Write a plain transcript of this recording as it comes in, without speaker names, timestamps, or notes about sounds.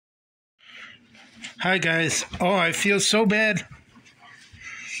Hi guys. Oh, I feel so bad.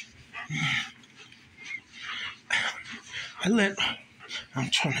 I'm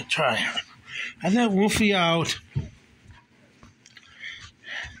trying to try. I let Wolfy out.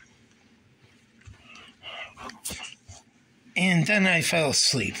 And then I fell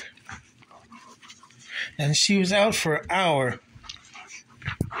asleep. And she was out for an hour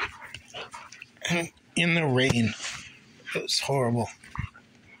in the rain. It was horrible.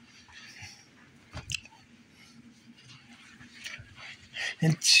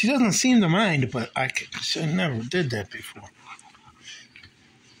 And she doesn't seem to mind, but I never did that before.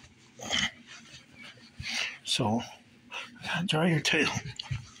 So, I gotta dry your tail.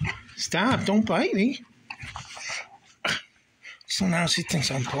 Stop, don't bite me. So now she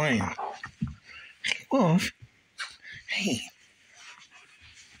thinks I'm playing. Hey, Wolf. Hey.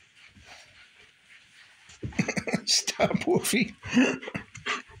 Stop, Wolfy.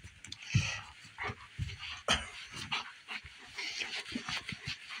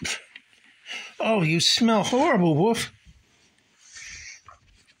 Oh, you smell horrible, Wolf.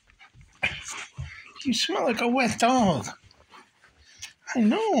 You smell like a wet dog. I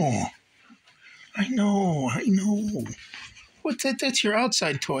know. What's that? That's your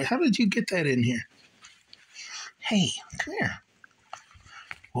outside toy. How did you get that in here? Hey, come here.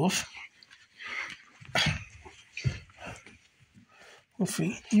 Wolf.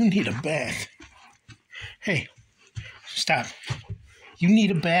 Wolfie, you need a bath. Hey, stop. You need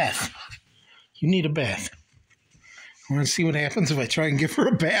a bath. You need a bath. Want to see what happens if I try and give her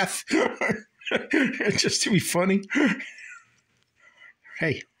a bath? Just to be funny.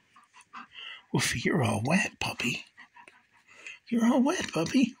 Hey, Wolfie, you're all wet, puppy. You're all wet,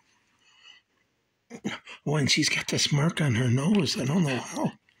 puppy. Oh, and she's got this mark on her nose. I don't know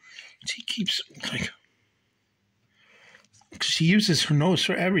how. She keeps, she uses her nose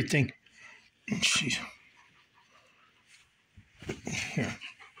for everything. And she's... Here.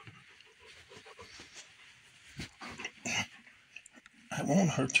 I won't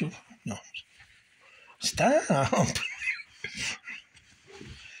hurt you. No. Stop.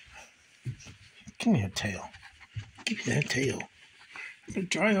 Give me a tail. Give me that tail.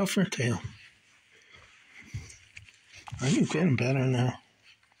 Dry off her tail. Are you getting better now?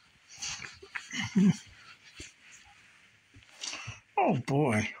 Oh,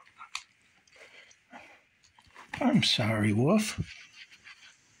 boy. I'm sorry, Wolf.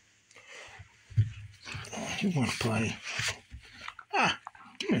 Oh, you want to play? Ah,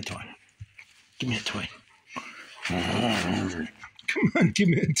 give me a toy. Give me a toy. Come on, give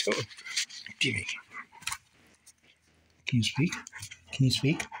me a toy. Give me. Can you speak? Can you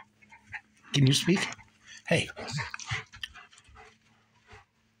speak? Can you speak? Hey.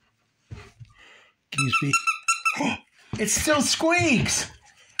 Can you speak? Oh, it still squeaks!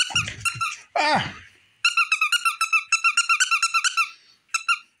 Ah!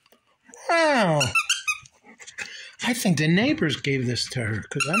 Wow! I think the neighbors gave this to her,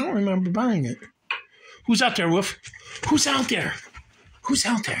 because I don't remember buying it. Who's out there, Wolf? Who's out there? Who's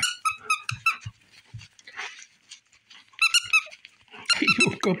out there? Are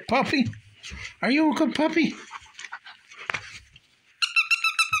you a good puppy? Are you a good puppy?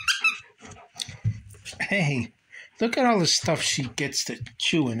 Hey, look at all the stuff she gets to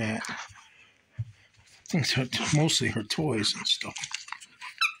chewing at. I think it's mostly her toys and stuff.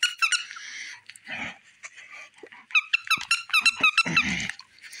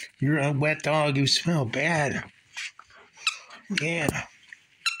 You're a wet dog. You smell bad. Yeah.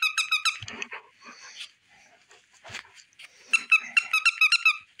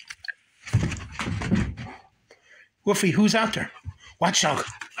 Wolfie, who's out there? Watch out.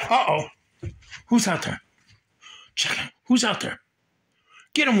 Uh-oh. Who's out there? Check it. Who's out there?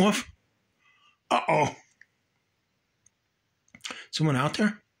 Get him, Wolf. Uh-oh. Someone out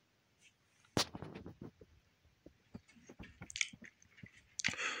there?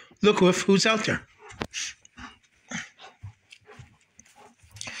 Look, Wolf, who's out there?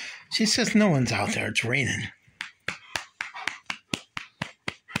 She says no one's out there. It's raining.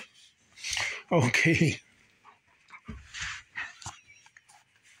 Okay.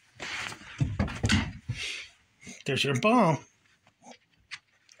 There's your ball.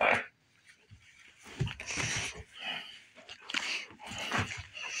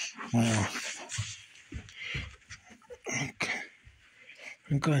 Well, okay.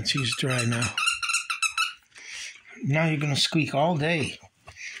 I'm glad she's dry now. Now you're going to squeak all day.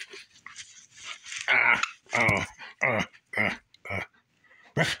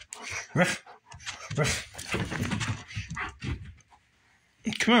 Ruff, ruff, ruff.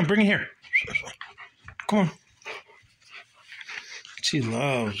 Come on, bring it here. Come on. She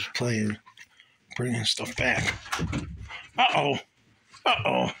loves playing Bringing stuff back. Uh-oh.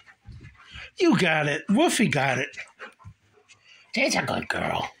 Uh-oh. You got it. Wolfy got it. She's a good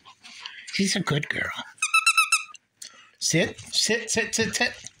girl. She's a good girl. Sit.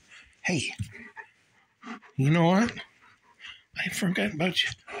 Hey. You know what? I forgot about you.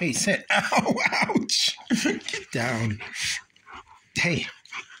 Hey, sit. Ow, ouch. Get down. Hey,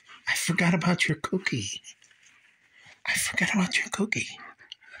 I forgot about your cookie.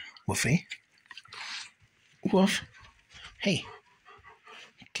 Wolfy. Wolf. Hey.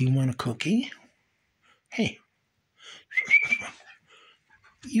 Do you want a cookie? Hey.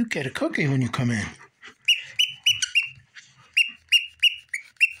 You get a cookie when you come in.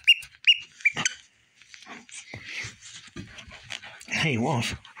 Hey,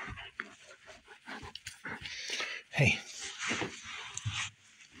 Wolf. Hey.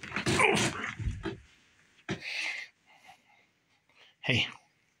 Hey.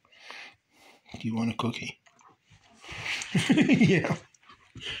 Do you want a cookie? Yeah.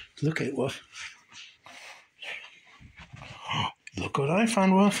 Look at Wolf. Look what I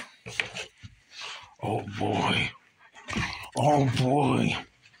found, Wolf. Oh, boy. Oh, boy.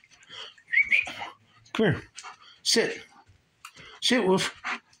 Come here. Sit. Sit, Wolf.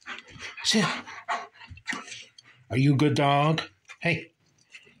 Sit. Are you a good dog? Hey.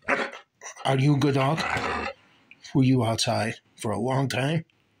 Are you a good dog? Were you outside for a long time?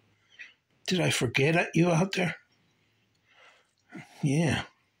 Did I forget you out there? Yeah.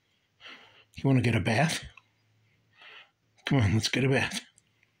 You want to get a bath? Come on, let's get a bath.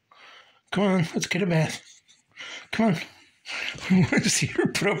 Come on, let's get a bath. Come on. I want to see her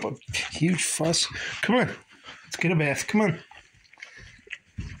put up a huge fuss. Come on, let's get a bath. Come on.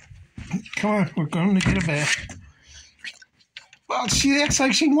 Come on, we're going to get a bath. Well, she acts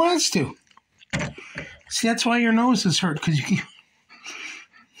like she wants to. See, that's why your nose is hurt, because you keep...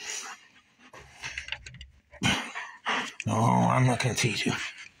 No, I'm not going to teach you.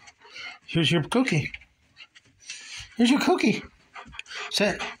 Here's your cookie. Here's your cookie.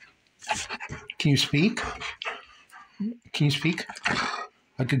 Sit. Can you speak? Can you speak?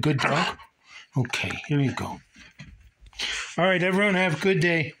 Like a good dog? Okay, here you go. All right, everyone, have a good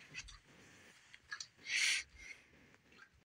day.